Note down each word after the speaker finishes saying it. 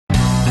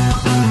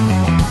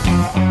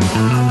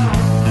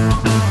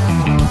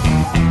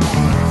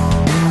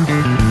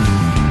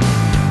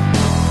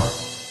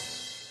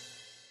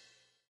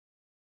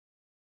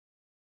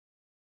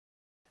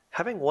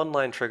Having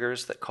one-line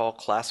triggers that call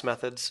class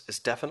methods is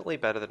definitely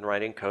better than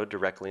writing code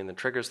directly in the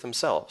triggers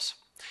themselves.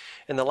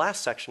 In the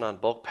last section on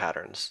bulk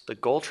patterns, the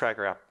goal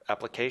tracker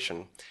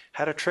application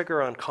had a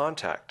trigger on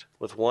contact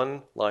with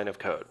one line of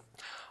code.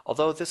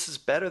 Although this is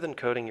better than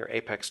coding your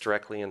Apex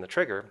directly in the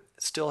trigger,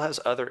 it still has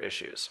other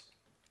issues.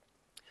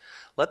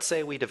 Let's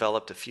say we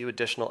developed a few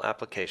additional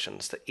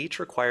applications that each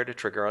required a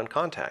trigger on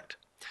contact.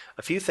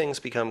 A few things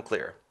become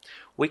clear.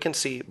 We can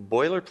see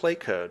boilerplate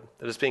code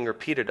that is being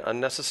repeated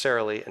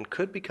unnecessarily and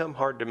could become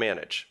hard to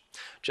manage.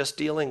 Just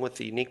dealing with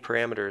the unique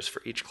parameters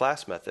for each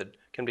class method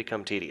can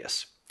become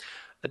tedious.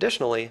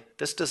 Additionally,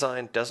 this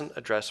design doesn't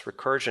address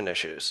recursion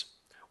issues.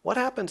 What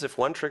happens if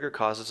one trigger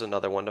causes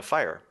another one to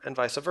fire, and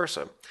vice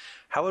versa?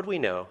 How would we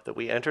know that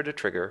we entered a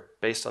trigger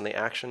based on the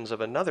actions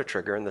of another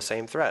trigger in the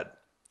same thread?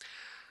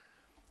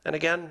 And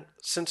again,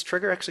 since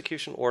trigger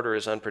execution order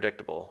is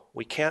unpredictable,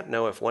 we can't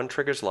know if one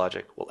trigger's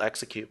logic will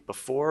execute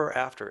before or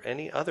after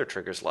any other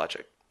trigger's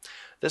logic.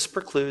 This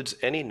precludes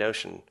any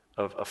notion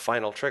of a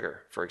final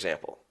trigger, for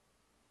example.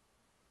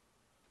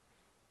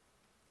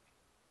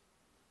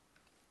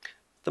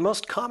 The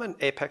most common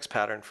Apex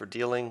pattern for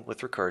dealing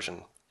with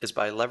recursion is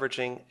by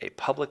leveraging a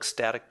public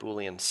static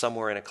Boolean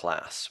somewhere in a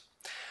class.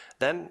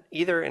 Then,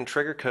 either in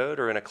trigger code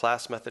or in a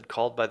class method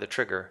called by the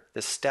trigger,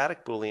 this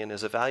static Boolean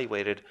is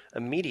evaluated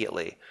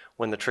immediately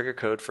when the trigger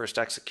code first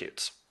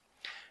executes.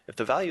 If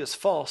the value is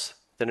false,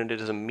 then it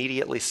is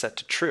immediately set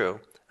to true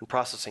and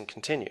processing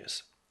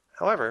continues.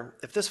 However,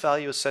 if this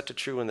value is set to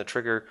true when the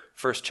trigger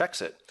first checks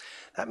it,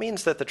 that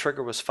means that the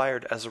trigger was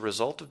fired as a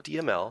result of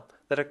DML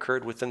that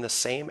occurred within the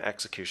same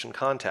execution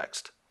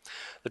context.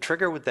 The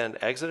trigger would then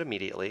exit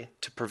immediately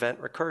to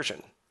prevent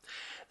recursion.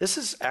 This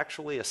is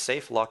actually a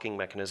safe locking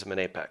mechanism in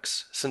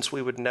Apex, since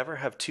we would never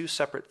have two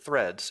separate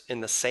threads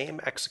in the same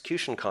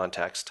execution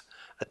context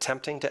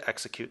attempting to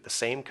execute the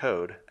same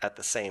code at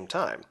the same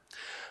time.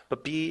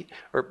 But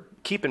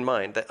keep in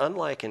mind that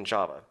unlike in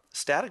Java,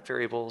 static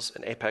variables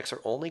in Apex are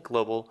only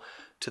global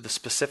to the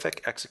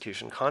specific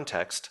execution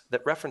context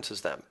that references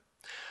them.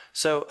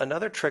 So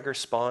another trigger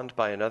spawned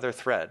by another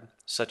thread,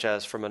 such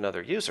as from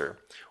another user,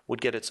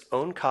 would get its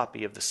own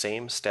copy of the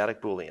same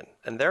static Boolean,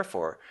 and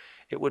therefore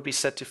it would be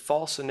set to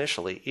false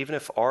initially, even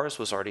if ours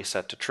was already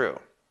set to true.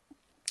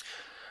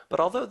 But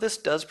although this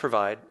does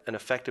provide an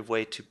effective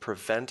way to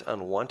prevent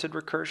unwanted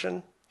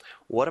recursion,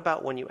 what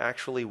about when you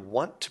actually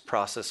want to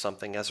process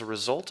something as a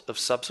result of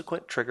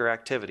subsequent trigger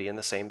activity in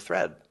the same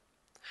thread?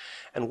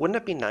 And wouldn't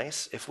it be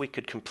nice if we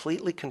could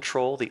completely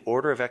control the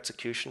order of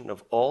execution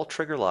of all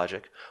trigger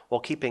logic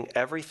while keeping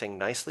everything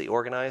nicely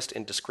organized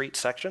in discrete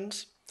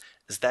sections?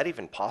 Is that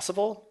even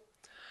possible?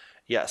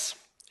 Yes,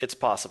 it's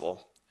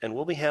possible. And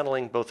we'll be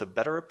handling both a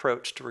better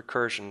approach to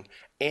recursion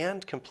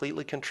and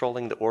completely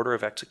controlling the order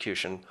of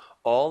execution,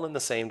 all in the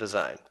same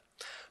design.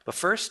 But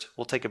first,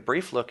 we'll take a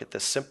brief look at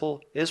this simple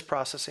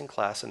isProcessing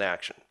class in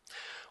action.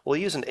 We'll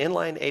use an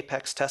inline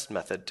Apex test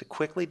method to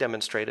quickly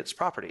demonstrate its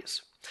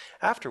properties.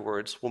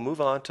 Afterwards, we'll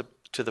move on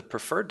to the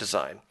preferred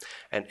design,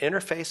 an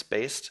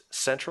interface-based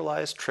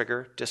centralized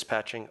trigger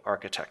dispatching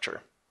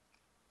architecture.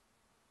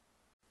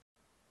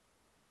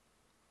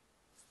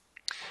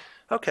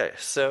 Okay,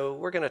 so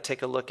we're going to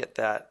take a look at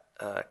that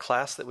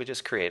class that we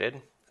just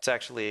created. It's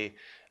actually,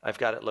 I've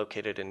got it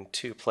located in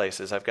two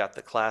places. I've got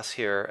the class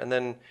here and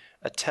then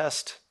a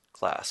test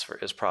class for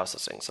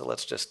isProcessing. So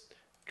let's just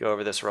go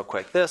over this real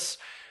quick. Get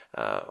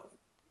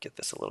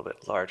this a little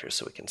bit larger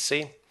so we can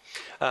see.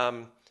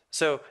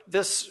 So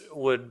this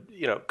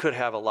could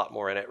have a lot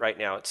more in it. Right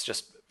now it's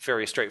just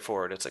very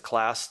straightforward. It's a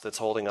class that's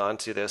holding on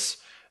to this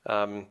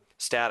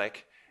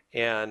static.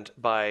 And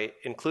by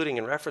including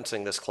and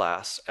referencing this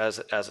class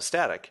as a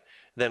static,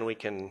 then we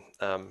can,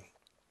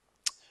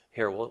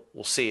 here we'll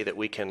see that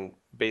we can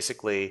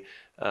basically,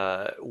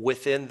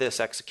 within this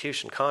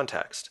execution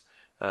context,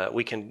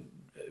 we can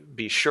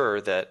be sure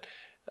that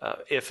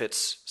if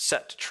it's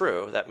set to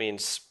true, that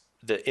means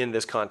that in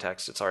this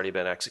context it's already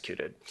been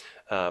executed,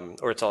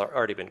 or it's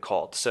already been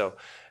called. So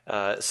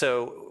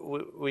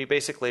we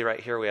basically, right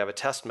here, we have a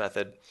test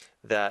method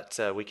that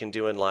we can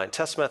do inline.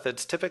 Test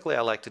methods, typically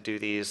I like to do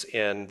these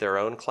in their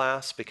own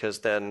class because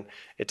then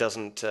it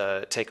doesn't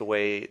take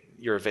away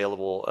your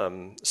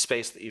available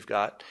space that you've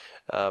got.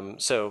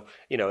 So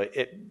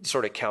it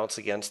sort of counts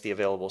against the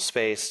available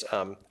space.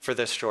 For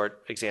this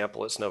short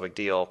example, it's no big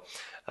deal.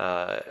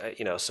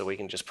 So we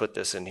can just put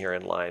this in here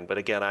in line. But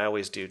again, I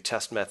always do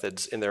test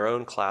methods in their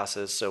own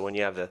classes. So when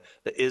you have the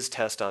is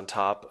test on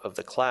top of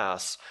the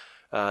class,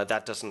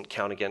 that doesn't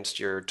count against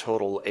your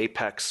total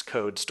Apex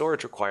code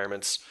storage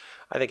requirements.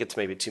 I think it's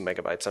maybe 2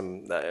 megabytes.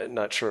 I'm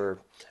not sure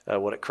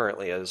what it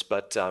currently is,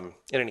 but in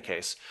any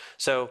case.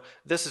 So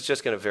this is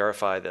just going to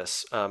verify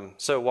this.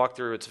 So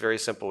walkthrough, it's very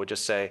simple. We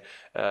just say,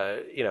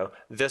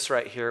 this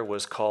right here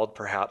was called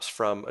perhaps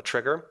from a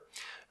trigger.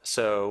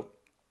 So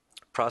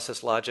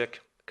process logic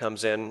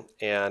comes in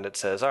and it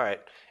says, all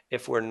right,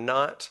 if we're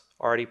not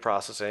already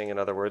processing, in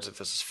other words, if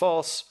this is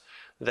false,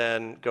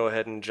 then go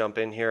ahead and jump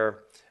in here.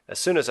 As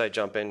soon as I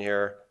jump in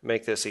here,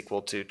 make this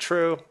equal to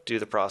true, do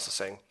the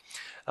processing.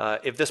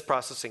 If this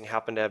processing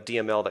happened to have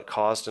DML that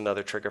caused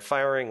another trigger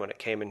firing, when it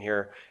came in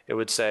here, it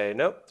would say,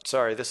 nope,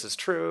 sorry, this is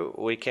true.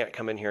 We can't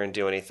come in here and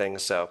do anything,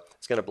 so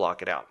it's going to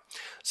block it out.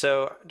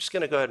 So I'm just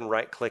going to go ahead and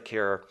right-click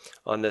here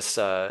on this,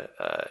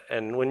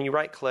 and when you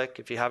right-click,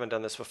 if you haven't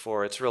done this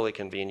before, it's really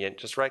convenient.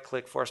 Just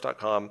right-click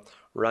force.com,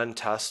 run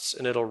tests,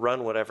 and it'll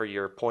run whatever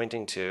you're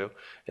pointing to,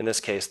 in this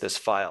case, this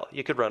file.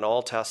 You could run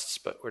all tests,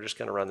 but we're just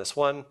going to run this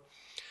one.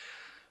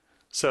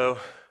 So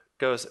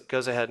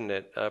goes ahead and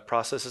it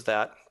processes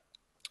that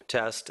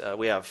test.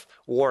 We have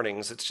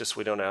warnings. It's just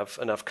we don't have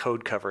enough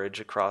code coverage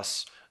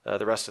across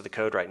the rest of the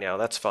code right now.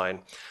 That's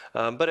fine.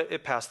 But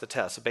it passed the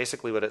test. So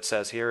basically what it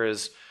says here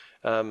is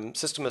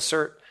system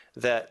assert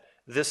that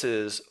this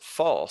is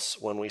false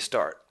when we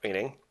start,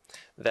 meaning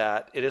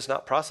that it is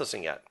not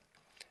processing yet.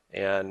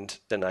 And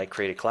then I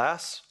create a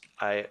class.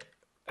 I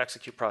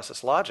execute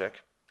process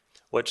logic,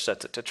 which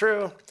sets it to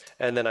true,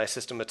 and then I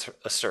system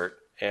assert,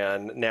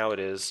 and now it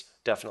is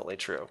definitely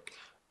true.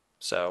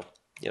 So,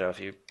 if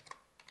you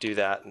do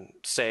that and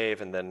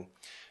save and then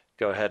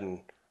go ahead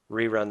and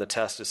rerun the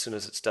test as soon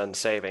as it's done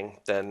saving,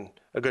 then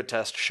a good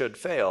test should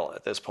fail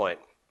at this point.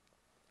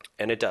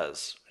 And it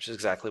does, which is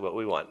exactly what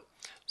we want.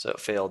 So it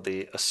failed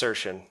the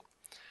assertion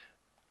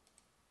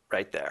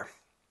right there.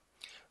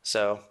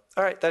 So,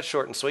 all right, that's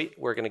short and sweet.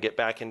 We're going to get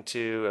back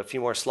into a few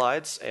more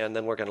slides, and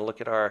then we're going to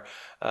look at our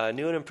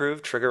new and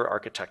improved trigger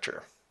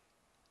architecture.